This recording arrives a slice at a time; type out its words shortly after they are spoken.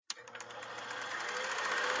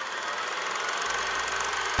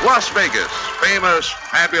Las Vegas, famous,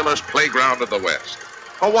 fabulous playground of the West.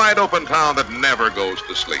 A wide-open town that never goes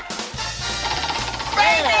to sleep.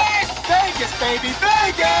 Vegas! Vegas, baby,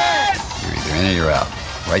 Vegas! You're either in or you're out.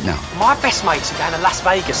 Right now. My best mates are going to Las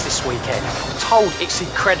Vegas this weekend. I'm told it's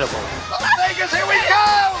incredible. Vegas, here we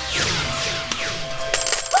go!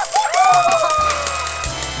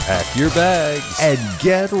 Pack your bags and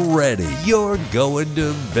get ready. You're going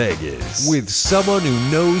to Vegas with someone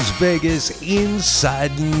who knows Vegas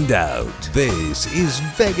inside and out. This is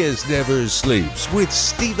Vegas Never Sleeps with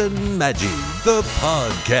Stephen Maggi, the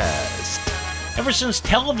podcast. Ever since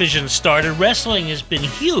television started, wrestling has been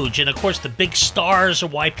huge, and of course the big stars are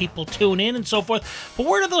why people tune in and so forth. But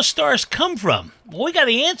where do those stars come from? Well, we got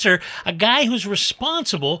to answer a guy who's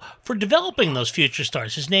responsible for developing those future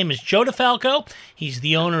stars. His name is Joe DeFalco. He's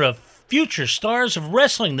the owner of Future Stars of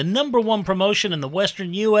Wrestling, the #1 promotion in the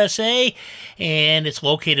Western USA, and it's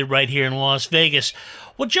located right here in Las Vegas.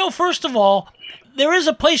 Well, Joe, first of all, there is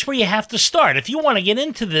a place where you have to start. If you want to get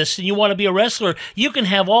into this and you want to be a wrestler, you can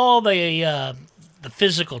have all the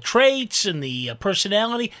physical traits and the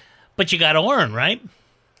personality, but you got to learn, right?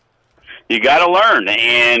 You got to learn,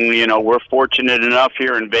 and we're fortunate enough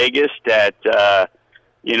here in Vegas that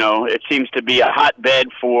it seems to be a hotbed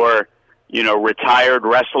for retired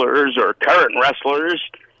wrestlers or current wrestlers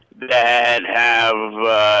that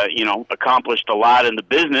have accomplished a lot in the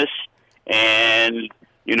business, and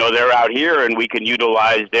they're out here, and we can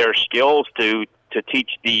utilize their skills to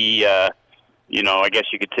teach the I guess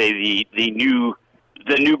you could say the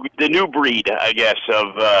new breed, I guess,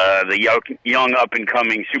 of the young up and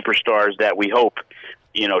coming superstars that we hope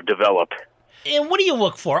develop. And what do you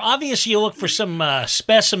look for? Obviously, you look for some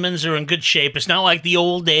specimens that are in good shape. It's not like the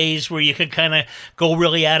old days where you could kind of go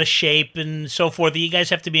really out of shape and so forth. You guys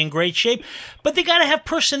have to be in great shape, but they got to have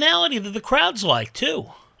personality that the crowds like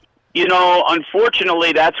too.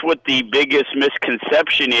 Unfortunately, that's what the biggest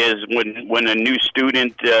misconception is when a new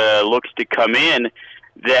student looks to come in,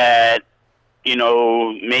 that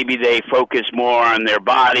maybe they focus more on their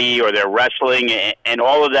body or their wrestling, and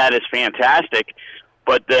all of that is fantastic,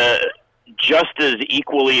 but just as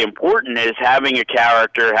equally important is having a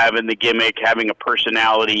character, having the gimmick, having a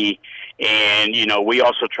personality, and we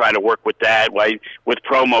also try to work with that with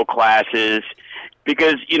promo classes,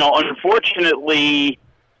 because unfortunately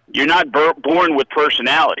you're not born with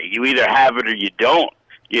personality. You either have it or you don't.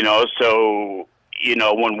 So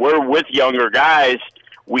when we're with younger guys,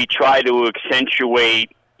 we try to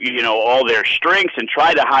accentuate all their strengths and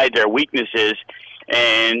try to hide their weaknesses,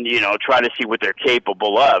 and try to see what they're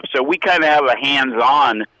capable of. So we kind of have a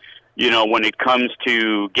hands-on when it comes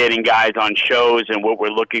to getting guys on shows and what we're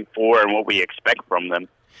looking for and what we expect from them.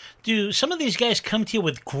 Do some of these guys come to you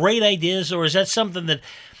with great ideas, or is that something that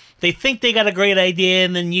they think they got a great idea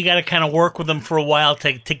and then you got to kind of work with them for a while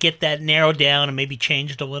to get that narrowed down and maybe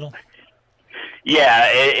changed a little? Yeah,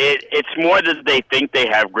 it's more that they think they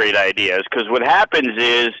have great ideas, because what happens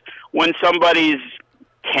is when somebody's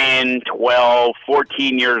 10, 12,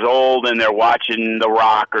 14 years old and they're watching The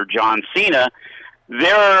Rock or John Cena,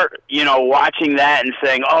 they're, watching that and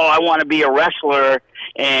saying, oh, I want to be a wrestler,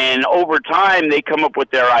 and over time they come up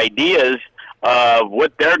with their ideas of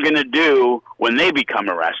what they're going to do when they become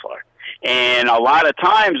a wrestler. And a lot of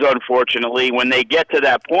times, unfortunately, when they get to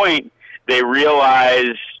that point, they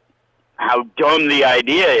realize how dumb the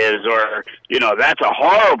idea is, or, that's a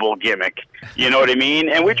horrible gimmick. You know what I mean?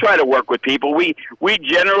 And we try to work with people. We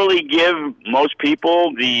generally give most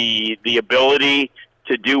people the ability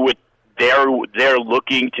to do what they're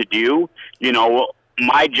looking to do.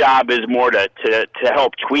 My job is more to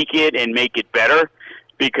help tweak it and make it better,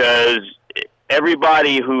 because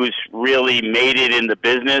everybody who's really made it in the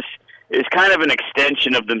business is kind of an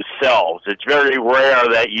extension of themselves. It's very rare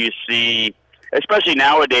that you see, especially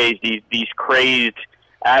nowadays, these crazed,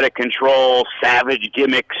 out-of-control, savage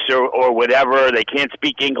gimmicks or whatever. They can't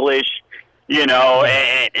speak English, and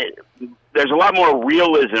there's a lot more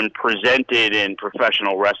realism presented in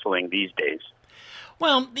professional wrestling these days.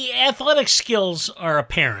 Well, the athletic skills are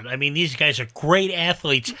apparent. I mean, these guys are great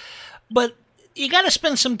athletes, but you got to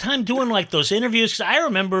spend some time doing like those interviews, because I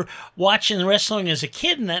remember watching wrestling as a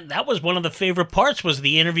kid, and that was one of the favorite parts, was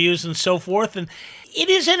the interviews and so forth. And it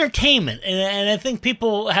is entertainment, and I think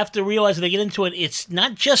people have to realize when they get into it, it's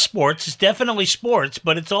not just sports. It's definitely sports,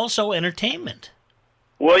 but it's also entertainment.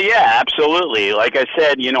 Well, yeah, absolutely. Like I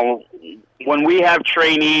said, when we have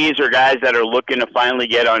trainees or guys that are looking to finally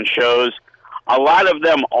get on shows, a lot of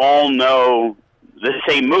them all know the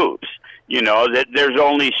same moves. That there's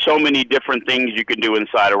only so many different things you can do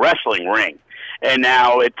inside a wrestling ring. And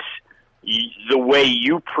now it's the way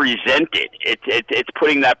you present it. It's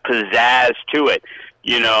putting that pizzazz to it.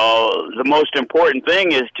 the most important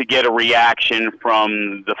thing is to get a reaction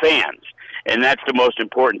from the fans. And that's the most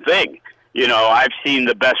important thing. I've seen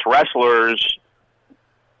the best wrestlers,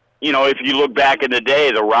 if you look back in the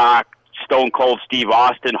day, The Rock, Stone Cold Steve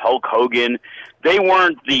Austin, Hulk Hogan, they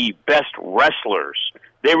weren't the best wrestlers.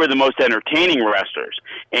 They were the most entertaining wrestlers.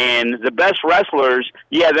 And the best wrestlers,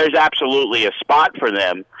 there's absolutely a spot for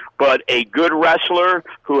them. But a good wrestler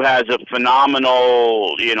who has a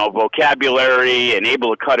phenomenal, vocabulary and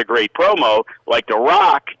able to cut a great promo, like The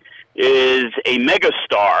Rock, is a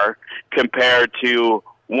megastar compared to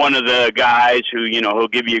one of the guys who, he'll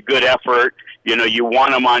give you a good effort. You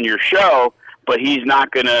want him on your show, but he's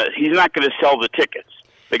not gonna sell the tickets.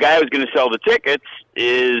 The guy who's gonna sell the tickets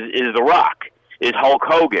is The Rock, is Hulk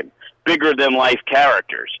Hogan, bigger than life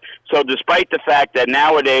characters. So despite the fact that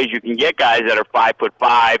nowadays you can get guys that are 5'5",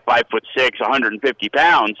 5'6", 150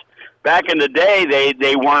 pounds, back in the day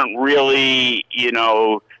they weren't really,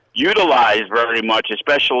 utilized very much,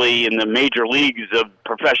 especially in the major leagues of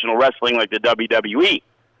professional wrestling like the WWE.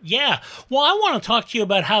 Yeah. Well, I want to talk to you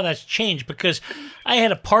about how that's changed, because I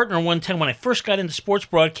had a partner one time when I first got into sports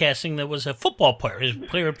broadcasting that was a football player. He was a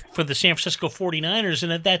player for the San Francisco 49ers,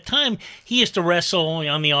 and at that time, he used to wrestle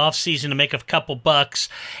on the off season to make a couple bucks.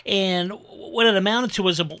 And what it amounted to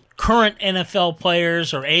was current NFL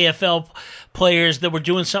players or AFL players that were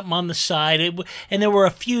doing something on the side, and there were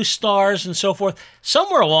a few stars and so forth.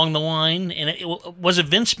 Somewhere along the line, and was it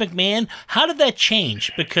Vince McMahon? How did that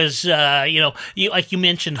change? Because like you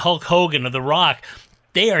mentioned, Hulk Hogan or The Rock,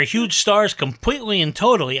 they are huge stars, completely and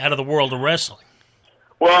totally out of the world of wrestling.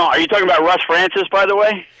 Well, are you talking about Russ Francis, by the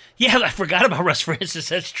way? Yeah, I forgot about Russ Francis.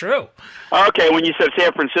 That's true. Okay, when you said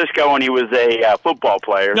San Francisco when he was a football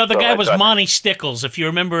player. No, the guy was Monty Stickles. If you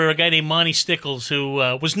remember a guy named Monty Stickles, who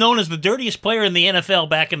was known as the dirtiest player in the NFL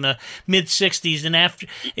back in the mid-'60s. And after,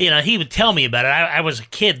 he would tell me about it. I was a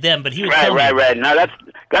kid then, but he would tell me. Right. No,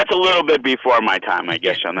 that's a little bit before my time, I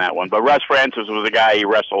guess, on that one. But Russ Francis was a guy he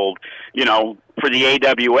wrestled, for the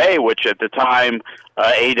AWA, which at the time,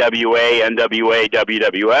 AWA, NWA,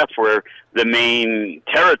 WWF were the main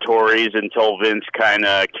territories until Vince kind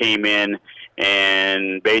of came in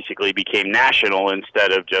and basically became national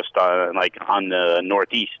instead of just on the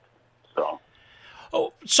Northeast.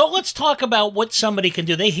 So let's talk about what somebody can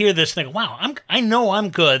do. They hear this thing, wow, I know I'm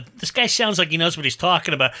good. This guy sounds like he knows what he's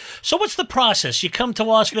talking about. So what's the process? You come to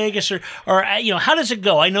Las Vegas, or how does it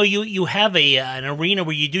go? I know you have an arena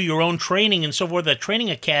where you do your own training and so forth, a training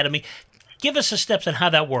academy. Give us the steps on how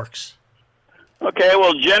that works. Okay,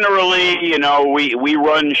 well, generally, we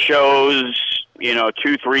run shows,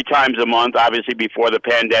 2-3 times a month. Obviously, before the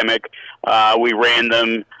pandemic, we ran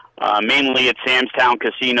them mainly at Sam's Town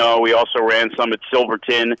Casino. We also ran some at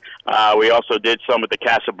Silverton. We also did some at the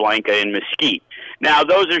Casablanca in Mesquite. Now,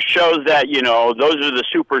 those are shows that, those are the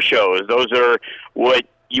super shows. Those are what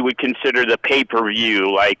you would consider the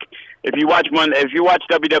pay-per-view. Like, if you watch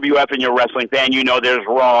WWF and you're a wrestling fan, there's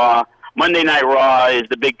Raw. Monday Night Raw is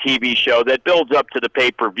the big TV show that builds up to the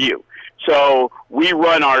pay-per-view. So we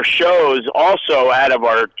run our shows also out of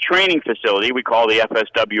our training facility we call the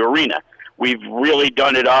FSW Arena. We've really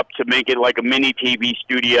done it up to make it like a mini TV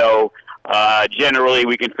studio. Generally,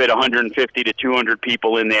 we can fit 150 to 200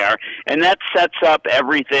 people in there. And that sets up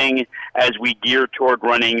everything as we gear toward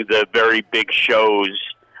running the very big shows,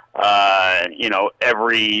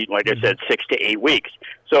 every, like I said, 6 to 8 weeks.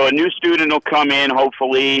 So a new student will come in,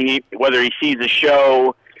 hopefully, whether he sees a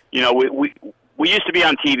show. We used to be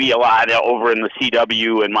on TV a lot over in the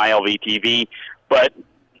CW and MyLV-TV, but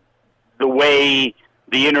the way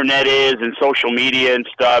the internet is and social media and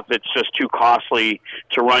stuff, it's just too costly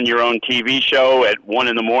to run your own TV show at 1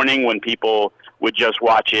 a.m. when people would just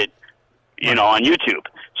watch it, on YouTube.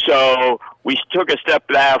 So we took a step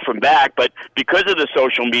from back, but because of the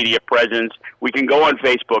social media presence, we can go on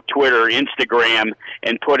Facebook, Twitter, Instagram,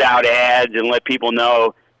 and put out ads and let people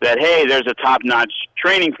know that, hey, there's a top-notch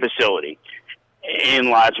training facility in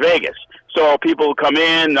Las Vegas. So people will come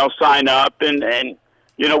in, they'll sign up, and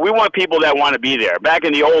we want people that want to be there. Back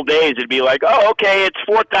in the old days, it'd be like, oh, okay, it's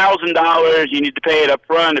 $4,000. You need to pay it up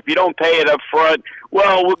front. If you don't pay it up front,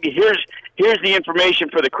 well, here's the information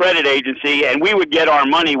for the credit agency, and we would get our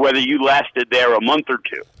money whether you lasted there a month or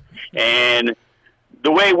two. And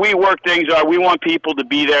the way we work things are we want people to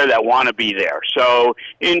be there that want to be there. So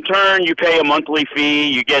in turn, you pay a monthly fee.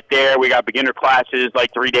 You get there. We got beginner classes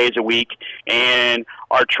like 3 days a week. And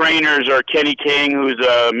our trainers are Kenny King, who's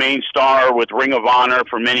a main star with Ring of Honor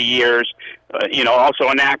for many years. Also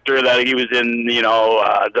an actor that he was in,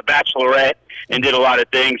 The Bachelorette and did a lot of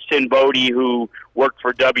things. Sin Bodie, who worked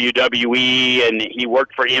for WWE, and he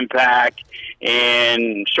worked for Impact,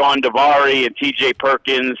 and Sean Davari and T.J.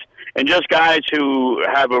 Perkins, and just guys who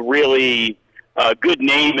have a really good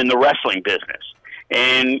name in the wrestling business.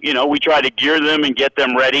 And, we try to gear them and get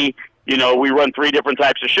them ready. We run 3 different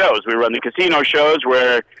types of shows. We run the casino shows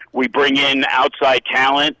where we bring in outside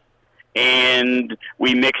talent and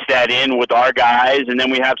we mix that in with our guys, and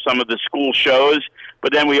then we have some of the school shows.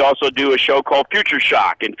 But then we also do a show called Future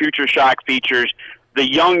Shock, and Future Shock features the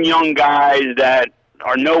young guys that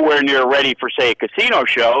are nowhere near ready for, say, a casino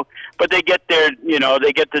show, but they get there,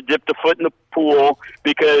 they get to dip the foot in the pool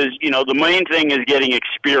because, the main thing is getting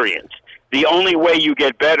experience. The only way you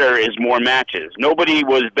get better is more matches. Nobody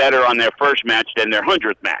was better on their first match than their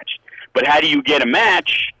 100th match. But how do you get a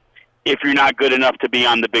match if you're not good enough to be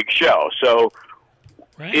on the big show? So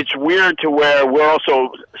It's weird to where we're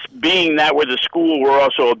also, being that we're the school, we're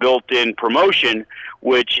also a built-in promotion,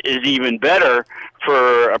 which is even better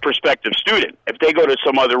for a prospective student. If they go to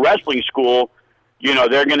some other wrestling school,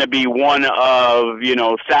 they're going to be one of,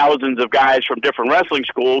 thousands of guys from different wrestling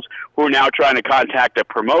schools who are now trying to contact a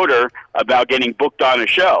promoter about getting booked on a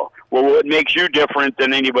show. Well, what makes you different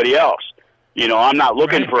than anybody else? I'm not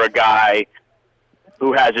looking for a guy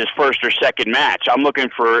who has his first or second match. I'm looking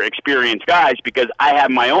for experienced guys because I have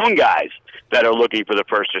my own guys that are looking for the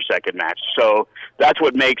first or second match. So that's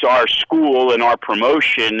what makes our school and our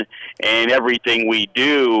promotion and everything we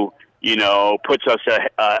do, puts us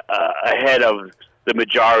ahead of the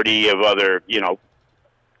majority of other,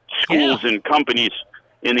 schools and companies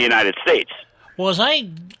in the United States. Well, as I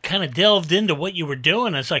kind of delved into what you were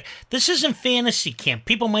doing, it's like, this isn't fantasy camp.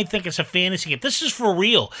 People might think it's a fantasy camp. This is for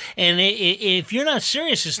real. And if you're not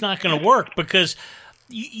serious, it's not going to work because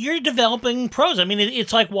you're developing pros. I mean,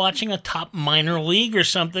 it's like watching a top minor league or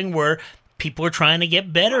something where people are trying to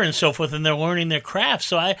get better and so forth, and they're learning their craft.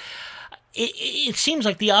 So it seems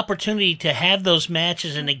like the opportunity to have those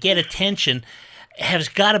matches and to get attention has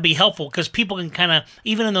got to be helpful because people can kind of,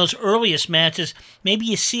 even in those earliest matches, maybe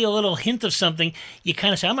you see a little hint of something, you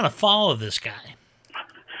kind of say, I'm going to follow this guy.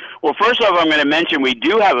 Well, first off, I'm going to mention we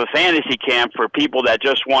do have a fantasy camp for people that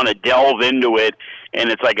just want to delve into it, and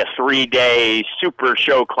it's like a 3-day super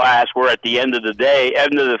show class where at the end of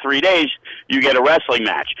the 3 days, you get a wrestling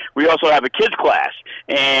match. We also have a kids class,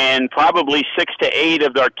 and probably 6 to 8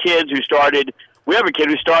 of our kids who started. We have a kid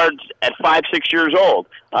who starts at 5, 6 years old.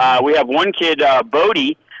 We have one kid,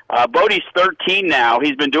 Bodie. Bodie's 13 now.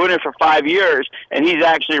 He's been doing it for 5 years, and he's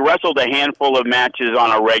actually wrestled a handful of matches on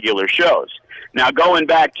our regular shows. Now, going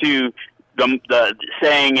back to the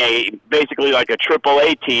saying basically like a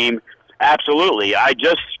AAA team, absolutely. I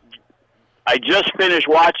just finished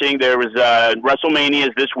watching. There was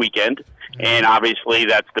WrestleManias this weekend, and obviously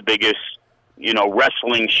that's the biggest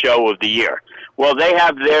wrestling show of the year. Well, they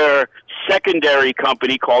have their secondary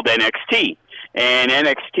company called NXT, and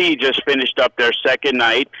NXT just finished up their second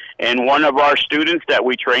night, and one of our students that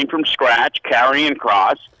we trained from scratch, Karrion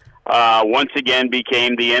Kross, once again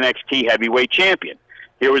became the NXT heavyweight champion.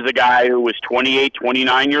 Here was a guy who was 28,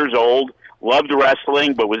 29 years old, loved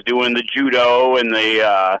wrestling, but was doing the judo and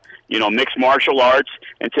the, mixed martial arts,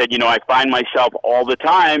 and said, I find myself all the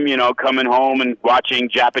time, coming home and watching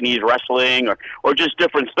Japanese wrestling or just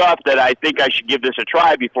different stuff that I think I should give this a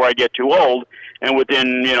try before I get too old. And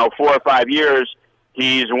within, 4 or 5 years,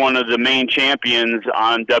 he's one of the main champions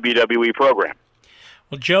on WWE program.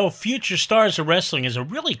 Well, Joe, Future Stars of Wrestling is a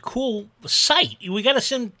really cool site. We got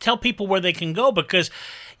to tell people where they can go because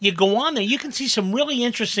you go on there, you can see some really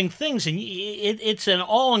interesting things, and it's an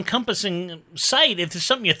all-encompassing site. If there's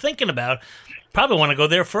something you're thinking about, probably want to go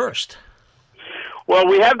there first. Well,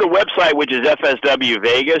 we have the website, which is FSW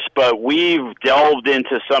Vegas, but we've delved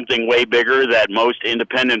into something way bigger that most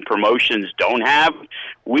independent promotions don't have.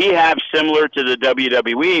 We have, similar to the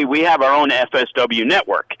WWE, we have our own FSW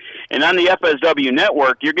network. And on the FSW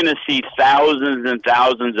network, you're going to see thousands and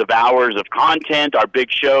thousands of hours of content, our big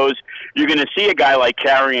shows. You're going to see a guy like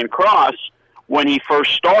Karrion Kross when he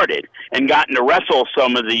first started and gotten to wrestle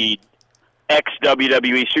some of the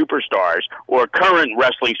ex-WWE superstars or current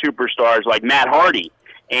wrestling superstars like Matt Hardy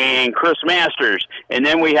and Chris Masters. And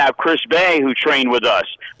then we have Chris Bay, who trained with us,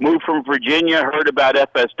 moved from Virginia, heard about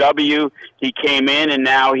FSW. He came in, and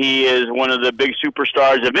now he is one of the big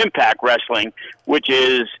superstars of Impact Wrestling, which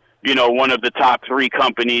is, one of the top 3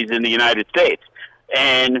 companies in the United States.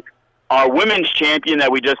 And our women's champion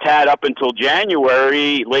that we just had up until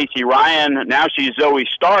January, Lacey Ryan, now she's Zoe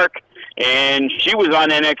Stark, and she was on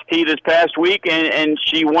NXT this past week, and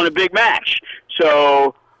she won a big match.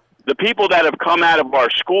 So the people that have come out of our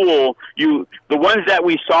school, the ones that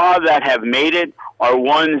we saw that have made it are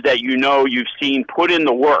ones that you've seen put in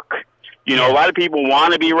the work. You know, a lot of people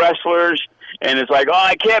want to be wrestlers, and it's like, oh,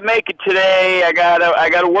 I can't make it today. I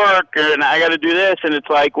gotta work, and I gotta do this. And it's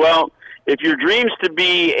like, well, if your dream's to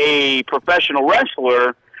be a professional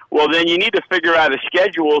wrestler, well, then you need to figure out a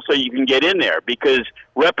schedule so you can get in there, because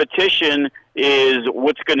repetition is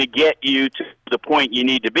what's going to get you to the point you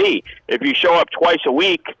need to be. If you show up twice a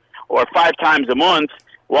week or 5 times a month,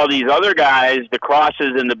 while these other guys, the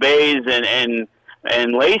Crosses and the Bays and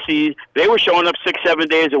Lacey, they were showing up 6-7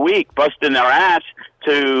 days a week, busting their ass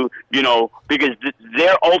to, you know, because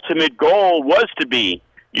their ultimate goal was to be,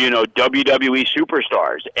 you know, WWE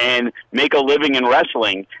superstars and make a living in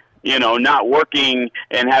wrestling, you know, not working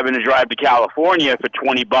and having to drive to California for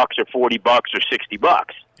 $20 or $40 or $60.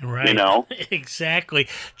 Right. You know? Exactly.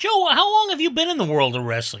 Joe, how long have you been in the world of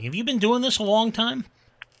wrestling? Have you been doing this a long time?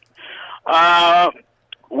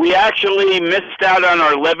 We actually missed out on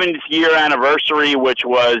our 11th year anniversary, which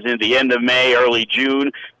was in the end of May, early June.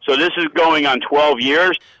 So this is going on 12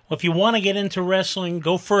 years. Well, if you want to get into wrestling,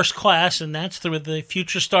 go first class, and that's through the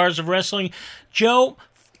Future Stars of Wrestling. Joe,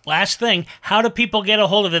 last thing, how do people get a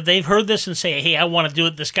hold of it? They've heard this and say, hey, I want to do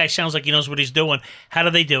it. This guy sounds like he knows what he's doing. How do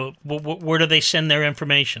they do it? Where do they send their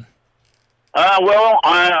information? Well,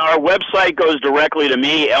 our website goes directly to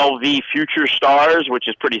me, LV Future Stars, which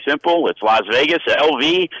is pretty simple. It's Las Vegas,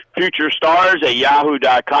 LV Future Stars at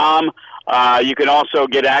yahoo.com. You can also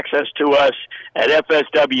get access to us at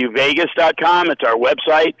fswvegas.com. It's our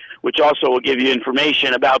website, which also will give you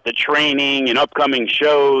information about the training and upcoming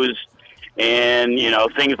shows and, you know,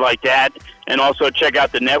 things like that. And also check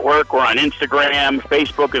out the network. We're on Instagram.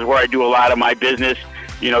 Facebook is where I do a lot of my business.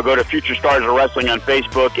 You know, go to Future Stars of Wrestling on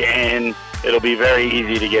Facebook, and it'll be very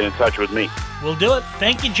easy to get in touch with me. We'll do it.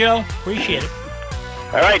 Thank you, Joe. Appreciate it.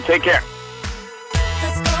 All right, take care.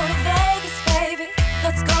 Let's go to Vegas, baby.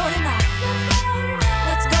 Let's go tonight.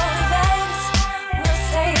 Let's go to Vegas. We'll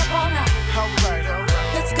stay up all night. All right.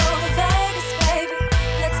 Let's go to Vegas, baby.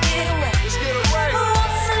 Let's get away. Let's get away. Who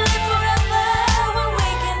wants to live forever when we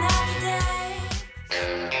can have the day?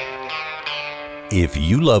 If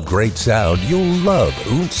you love great sound, you'll love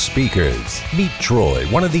Oonce speakers. Meet Troy,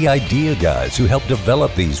 one of the idea guys who helped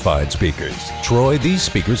develop these fine speakers. Troy, these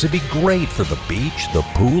speakers would be great for the beach, the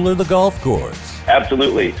pool, or the golf course.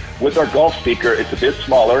 Absolutely. With our golf speaker, it's a bit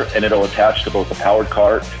smaller, and it'll attach to both a powered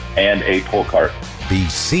cart and a pull cart. Be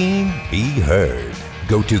seen, be heard.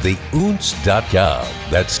 Go to theoonce.com.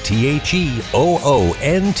 That's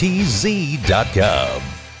TheOONTZ.com.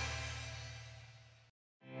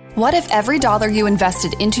 What if every dollar you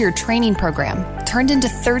invested into your training program turned into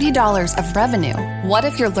 $30 of revenue? What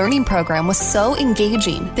if your learning program was so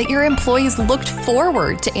engaging that your employees looked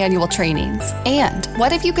forward to annual trainings? And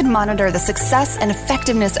what if you could monitor the success and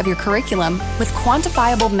effectiveness of your curriculum with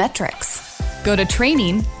quantifiable metrics? Go to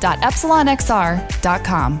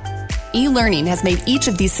training.epsilonxr.com. E-learning has made each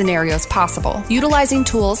of these scenarios possible, utilizing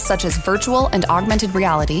tools such as virtual and augmented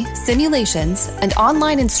reality, simulations, and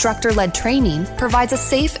online instructor-led training provides a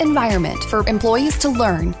safe environment for employees to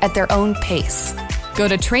learn at their own pace. Go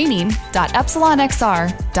to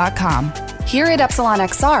training.epsilonxr.com. Here at Epsilon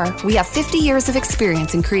XR, we have 50 years of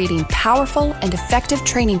experience in creating powerful and effective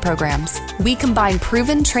training programs. We combine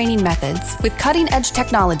proven training methods with cutting-edge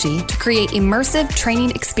technology to create immersive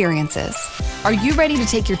training experiences. Are you ready to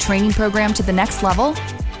take your training program to the next level?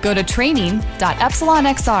 Go to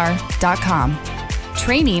training.epsilonxr.com.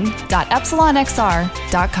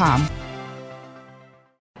 Training.epsilonxr.com.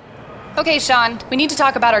 Okay, Sean, we need to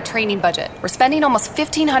talk about our training budget. We're spending almost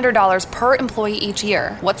 $1,500 per employee each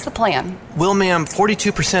year. What's the plan? Well, ma'am,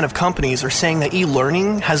 42% of companies are saying that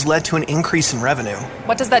e-learning has led to an increase in revenue.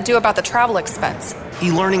 What does that do about the travel expense?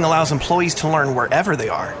 E-learning allows employees to learn wherever they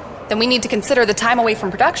are. Then we need to consider the time away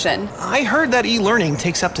from production. I heard that e-learning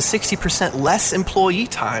takes up to 60% less employee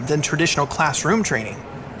time than traditional classroom training.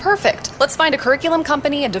 Perfect. Let's find a curriculum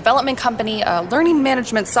company, a development company, a learning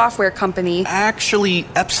management software company. Actually,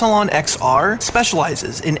 Epsilon XR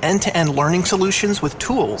specializes in end-to-end learning solutions with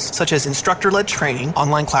tools such as instructor-led training,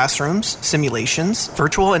 online classrooms, simulations,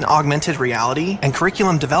 virtual and augmented reality, and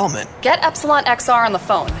curriculum development. Get Epsilon XR on the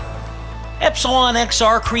phone. Epsilon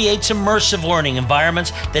XR creates immersive learning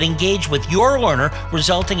environments that engage with your learner,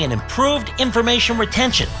 resulting in improved information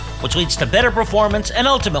retention, which leads to better performance and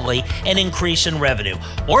ultimately an increase in revenue.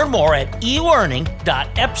 Learn more at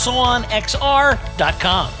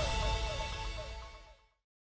elearning.epsilonxr.com.